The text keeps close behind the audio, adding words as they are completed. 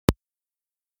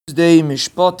Today,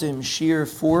 Mishpatim, Shir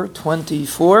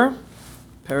 424,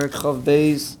 Perek Chav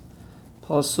Beis,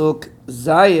 Pasuk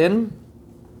Zayin.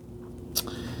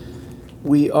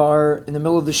 We are in the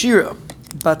middle of the Shira.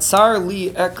 Batzar li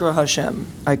ekra Hashem.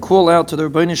 I call out to the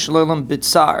Rebbeinu Shalom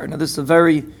Bitzar. Now this is a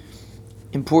very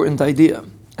important idea.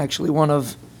 Actually, one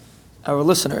of our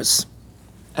listeners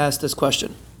asked this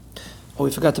question. Oh,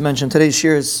 we forgot to mention today's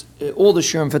Shir is, all the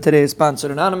Shirim for today is sponsored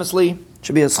anonymously. It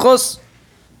should be a schus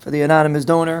for the anonymous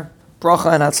donor,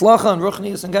 bracha and atzlacha and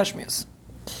ruchnius and gashmius.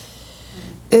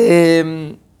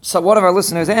 So one of our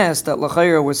listeners asked that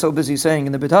l'chayra we're so busy saying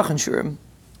in the Bitachon Shurim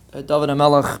that David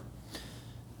HaMelech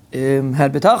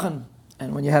had Bitachon,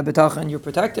 and when you have Bitachon you're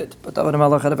protected, but David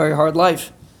HaMelech had a very hard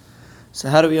life. So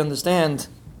how do we understand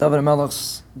David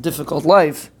HaMelech's difficult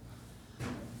life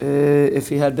if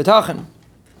he had Bitachon?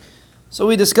 So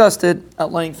we discussed it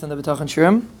at length in the Bitachon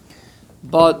Shurim.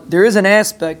 But there is an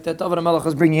aspect that David HaMelech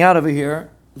is bringing out over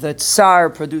here that Tsar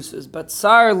produces. But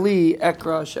Tsar li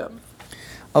ekra Hashem.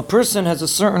 A person has a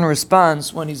certain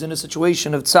response when he's in a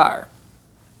situation of Tsar,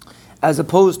 as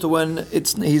opposed to when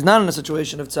he's not in a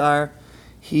situation of Tsar,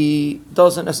 he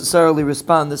doesn't necessarily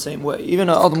respond the same way. Even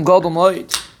Adam Gadol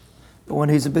Moed. But when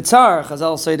he's a Bitzar,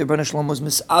 Chazal say the Rebbeinu Shalom was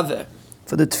misaveh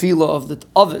for the tefillah of the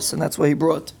Avis, and that's why he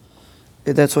brought.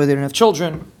 That's why they didn't have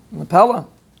children in the Pella.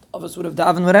 Avis would have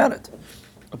davened without it.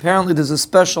 Apparently there's a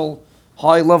special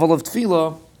high level of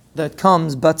tefillah that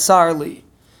comes batzar li,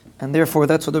 and therefore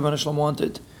that's what the Rebbeinu Shalom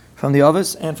wanted from the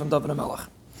Avis and from David HaMelech.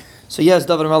 So yes,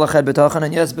 David HaMelech had Bitachon,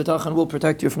 and yes, Bitachon will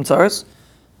protect you from tzaras,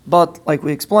 but like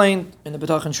we explained in the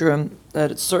Bitachon Shurim,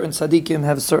 that certain tzaddikim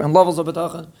have certain levels of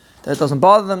Bitachon that doesn't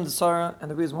bother them, the tzara,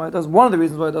 and the reason why it does, one of the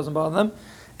reasons why it doesn't bother them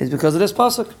is because of this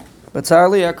pasuk, batzar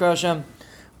li ekra Hashem.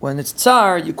 When it's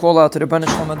tsar, you call out to the Rebbeinu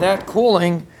Shalom, and that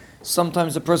calling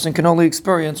sometimes a person can only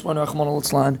experience when Rachmana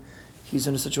litzlan he's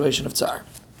in a situation of tsar.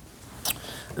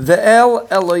 Ve'el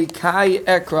Elokai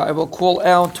ekra, I will call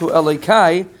out to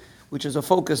Elokai, which is a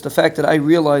focus, the fact that I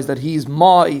realize that he's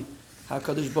my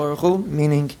HaKadosh Baruch Hu,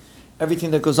 meaning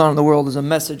everything that goes on in the world is a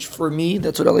message for me.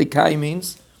 That's what Elokai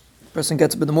means. The person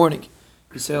gets up in the morning.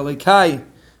 You say Elokai,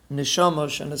 Neshama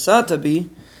Shanasata bi.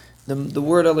 The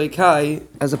word Elokai,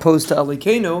 as opposed to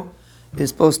Elokeinu, is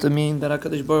supposed to mean that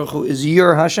HaKadosh Baruch Hu is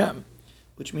your Hashem,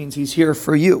 which means he's here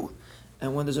for you.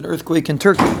 And when there's an earthquake in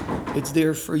Turkey, it's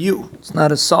there for you. It's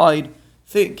not a side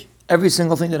thing. Every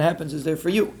single thing that happens is there for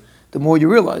you. The more you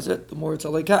realize it, the more it's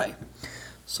Elokai.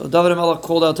 So David HaMelech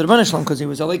called out to the Rebbeinu Shalom because he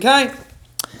was Elokai.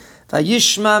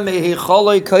 Vayishma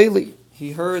mehechaloi kaili.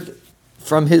 He heard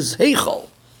from his heichal,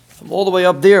 from all the way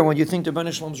up there, when you think the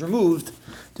Rebbeinu Shalom's removed,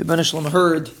 the Rebbeinu Shalom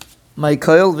heard my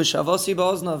kail v'shavasi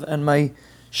ba'aznav, and my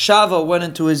shava went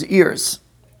into his ears.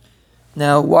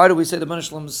 Now, why do we say the Rebbeinu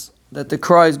Shalom's, that the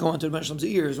cries go into the Rebbeinu Shalom's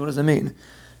ears? What does that mean?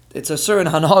 It's a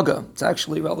certain hanhaga. It's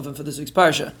actually relevant for this week's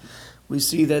parsha. We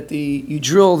see that you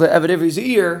drill the Eved Ivri's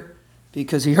ear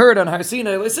because he heard on Har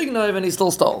Sinai Lesignav and he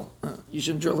still stole. You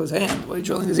shouldn't drill his hand. What are you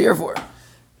drilling his ear for?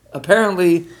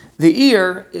 Apparently, the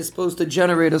ear is supposed to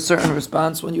generate a certain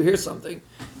response when you hear something.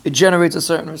 It generates a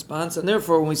certain response, and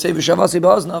therefore, when we say v'shavasi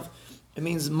ba'aznav, it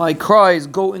means my cries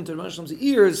go into the Rebbeinu Shalom's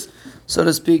ears, so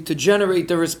to speak, to generate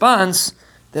the response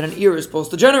that an ear is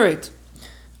supposed to generate.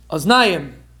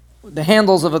 Oznayim, the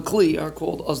handles of a kli are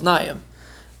called oznayim.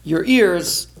 Your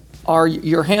ears are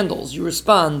your handles. You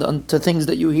respond to things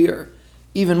that you hear,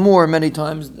 even more many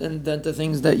times than to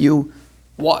things that you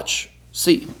watch,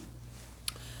 see.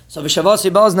 So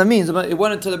v'shavasi ba'aznav means it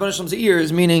went into the Rebbeinu Shalom's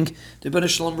ears, meaning the Rebbeinu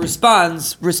Shalom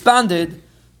responded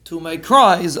to my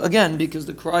cries, again, because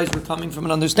the cries were coming from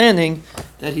an understanding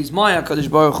that he's my HaKadosh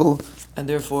Baruch Hu, and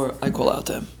therefore I call out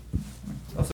to him.